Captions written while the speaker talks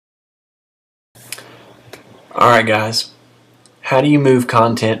Alright guys, how do you move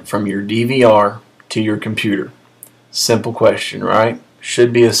content from your DVR to your computer? Simple question, right?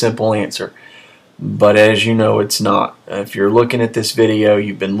 Should be a simple answer. But as you know, it's not. If you're looking at this video,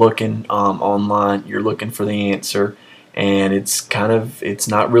 you've been looking online, you're looking for the answer, and it's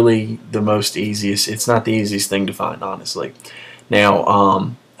not really the most easiest, it's not the easiest thing to find, honestly.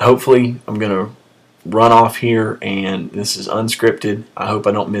 Now, hopefully I'm going to run off here, and this is unscripted. I hope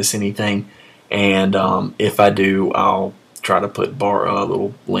I don't miss anything. And if I do, I'll try to put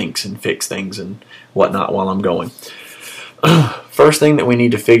little links and fix things and whatnot while I'm going. First thing that we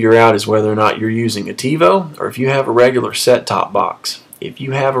need to figure out is whether or not you're using a TiVo or if you have a regular set-top box. If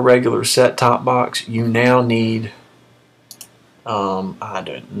you have a regular set-top box, you now need I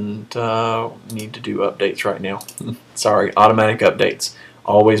don't need to do updates right now. Sorry, automatic updates.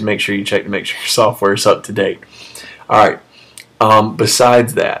 Always make sure you check to make sure your software is up to date. Alright,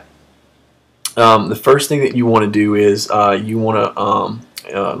 besides that, the first thing that you want to do is you want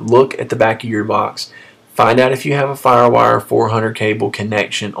to look at the back of your box. Find out if you have a FireWire 400 cable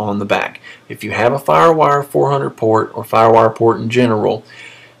connection on the back. If you have a FireWire 400 port or FireWire port in general,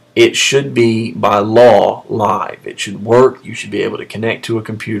 it should be by law live. It should work. You should be able to connect to a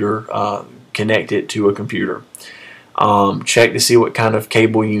computer, connect it to a computer. Check to see what kind of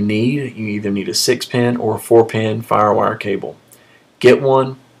cable you need. You either need a 6-pin or a 4-pin FireWire cable. Get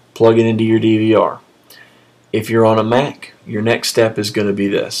one. Plug it into your DVR. If you're on a Mac, your next step is going to be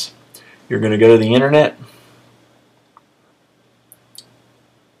this. You're going to go to the internet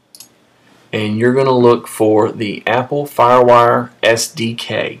and you're going to look for the Apple FireWire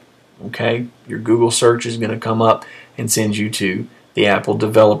SDK. Okay? Your Google search is going to come up and send you to the Apple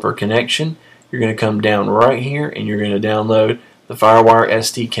developer connection. You're going to come down right here and you're going to download the FireWire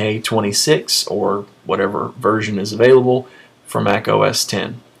SDK 26 or whatever version is available for Mac OS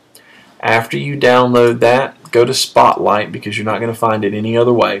X. After you download that, go to Spotlight because you're not going to find it any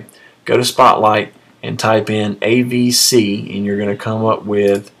other way. Go to Spotlight and type in AVC and you're going to come up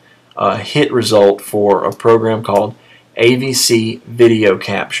with a hit result for a program called AVC Video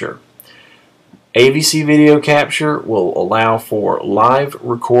Capture. AVC Video Capture will allow for live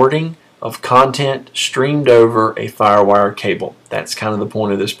recording of content streamed over a FireWire cable. That's kind of the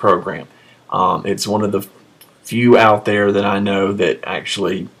point of this program. It's one of the few out there that I know that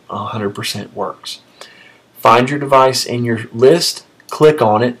actually 100% works. Find your device in your list, click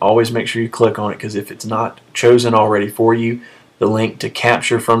on it. Always make sure you click on it because if it's not chosen already for you, the link to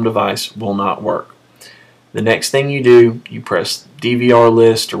capture from device will not work. The next thing you do, you press DVR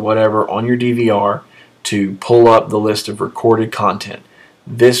list or whatever on your DVR to pull up the list of recorded content.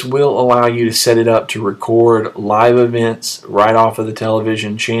 This will allow you to set it up to record live events right off of the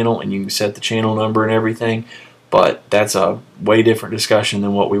television channel, and you can set the channel number and everything. But that's a way different discussion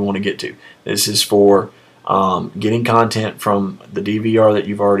than what we want to get to. This is for getting content from the DVR that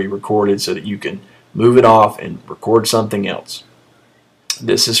you've already recorded so that you can move it off and record something else.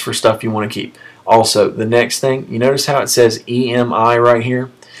 This is for stuff you want to keep. Also, the next thing, you notice how it says EMI right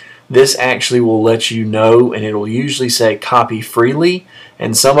here? This actually will let you know, and it will usually say copy freely,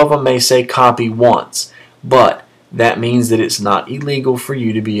 and some of them may say copy once. But that means that it's not illegal for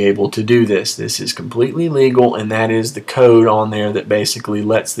you to be able to do this. This is completely legal, and that is the code on there that basically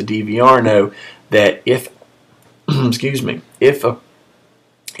lets the DVR know that if excuse me, if a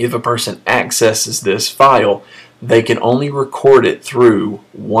person accesses this file, they can only record it through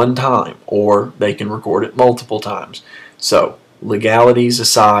one time, or they can record it multiple times. So, legalities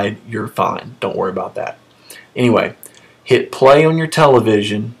aside, you're fine. Don't worry about that. Anyway, hit play on your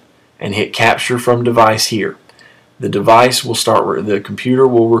television and hit capture from device here. The device will the computer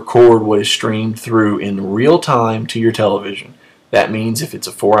will record what is streamed through in real time to your television. That means if it's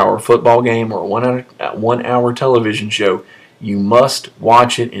a 4-hour football game or a 1-hour television show, you must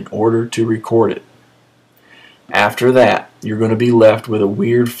watch it in order to record it. After that, you're going to be left with a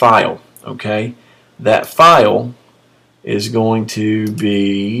weird file, okay? That file is going to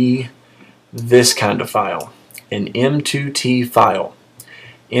be this kind of file, an M2T file.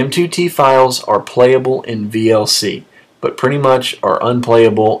 M2T files are playable in VLC, but pretty much are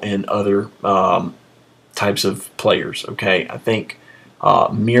unplayable in other types of players. Okay, I think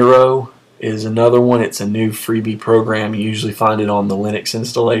Miro is another one. It's a new freebie program. You usually find it on the Linux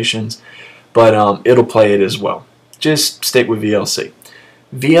installations, but it'll play it as well. Just stick with VLC.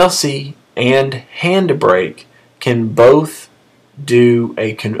 VLC and Handbrake can both do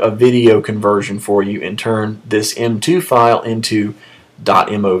a video conversion for you and turn this M2 file into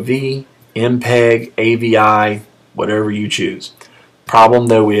 .mov, MPEG, AVI, whatever you choose. Problem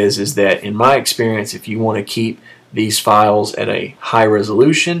though is that in my experience, if you want to keep these files at a high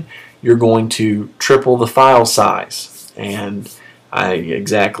resolution, you're going to triple the file size. And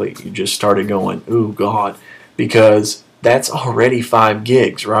exactly, you just started going, ooh, God, because that's already 5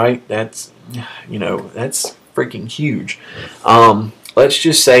 gigs, right? That's, that's freaking huge. Let's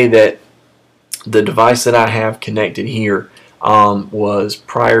just say that the device that I have connected here was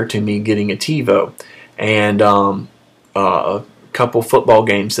prior to me getting a TiVo, and a couple football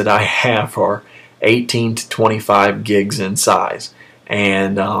games that I have are 18 to 25 gigs in size,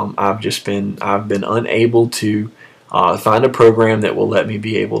 and I've been unable to find a program that will let me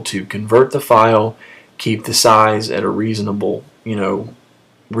be able to convert the file, keep the size at a reasonable,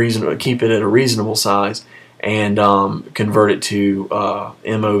 keep it at a reasonable size, and convert it to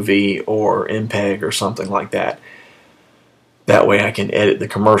MOV or MPEG or something like that. That way I can edit the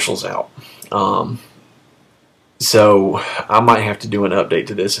commercials out. So I might have to do an update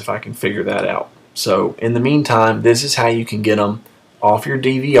to this if I can figure that out. So in the meantime, this is how you can get them off your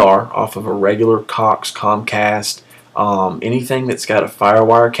DVR, off of a regular Cox, Comcast, anything that's got a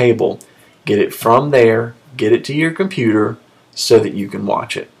firewire cable. Get it from there, get it to your computer so that you can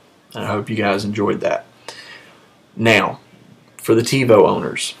watch it. I hope you guys enjoyed that. Now, for the TiVo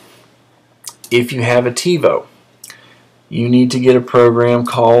owners, if you have a TiVo, you need to get a program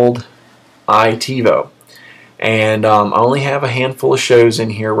called iTiVo. And I only have a handful of shows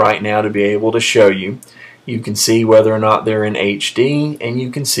in here right now to be able to show you. You can see whether or not they're in HD, and you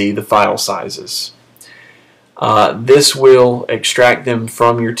can see the file sizes. This will extract them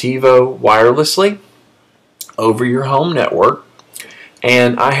from your TiVo wirelessly over your home network.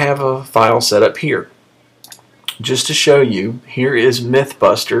 And I have a file set up here. Just to show you, here is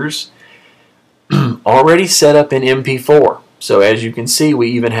Mythbusters already set up in MP4. So as you can see, we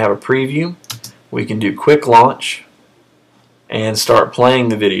even have a preview. We can do quick launch and start playing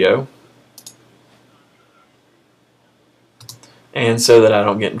the video. And so that I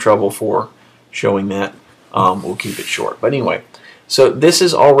don't get in trouble for showing that, we'll keep it short. But anyway, so this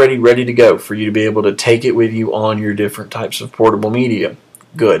is already ready to go for you to be able to take it with you on your different types of portable media.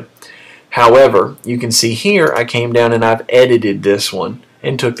 Good. However, you can see here I came down and I've edited this one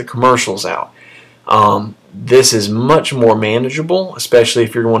and took the commercials out. This is much more manageable, especially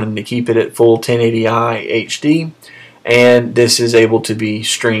if you're wanting to keep it at full 1080i HD, and this is able to be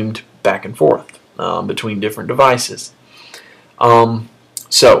streamed back and forth between different devices.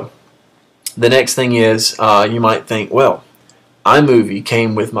 So the next thing is, you might think, well, iMovie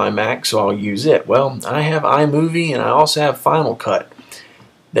came with my Mac, so I'll use it. Well, I have iMovie and I also have Final Cut.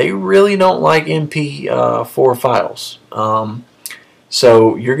 They really don't like MP4 files.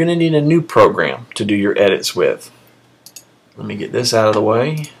 So you're going to need a new program to do your edits with. Let me get this out of the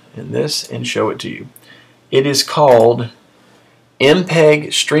way and show it to you. It is called MPEG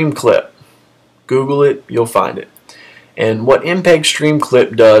StreamClip. Google it, you'll find it. And what MPEG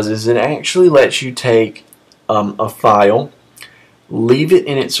StreamClip does is it actually lets you take a file, leave it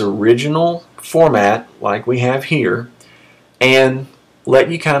in its original format like we have here, and let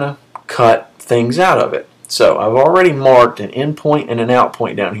you kind of cut things out of it. So I've already marked an in point and an out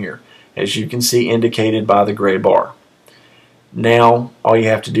point down here, as you can see indicated by the gray bar. Now all you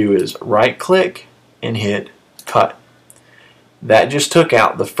have to do is right click and hit cut. That just took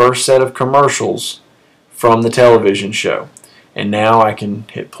out the first set of commercials from the television show. And now I can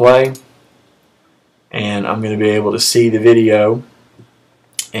hit play and I'm going to be able to see the video,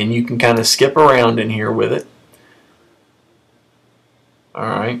 and you can kind of skip around in here with it.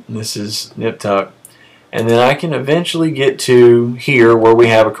 Alright, this is nip tuck. And then I can eventually get to here where we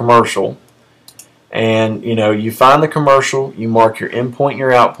have a commercial. And you find the commercial, you mark your in point and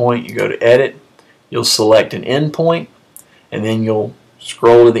your out point, you go to edit, you'll select an in point, and then you'll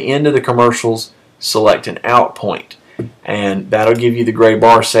scroll to the end of the commercials, select an out point. And that'll give you the gray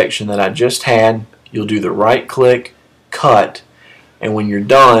bar section that I just had. You'll do the right click, cut, and when you're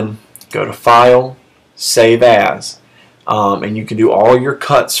done, go to File, Save As. And you can do all your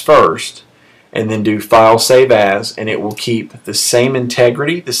cuts first, and then do File Save As, and it will keep the same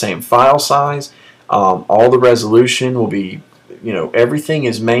integrity, the same file size. All the resolution will be, everything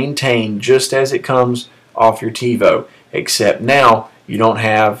is maintained just as it comes off your TiVo, except now you don't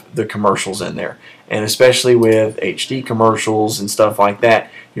have the commercials in there. And especially with HD commercials and stuff like that,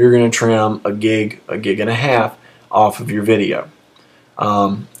 you're going to trim a gig and a half off of your video.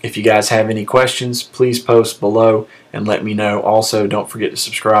 If you guys have any questions, please post below and let me know. Also, don't forget to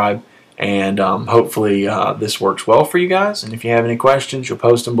subscribe. And hopefully this works well for you guys. And if you have any questions, you'll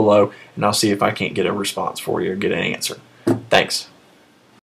post them below, and I'll see if I can't get a response for you or get an answer. Thanks.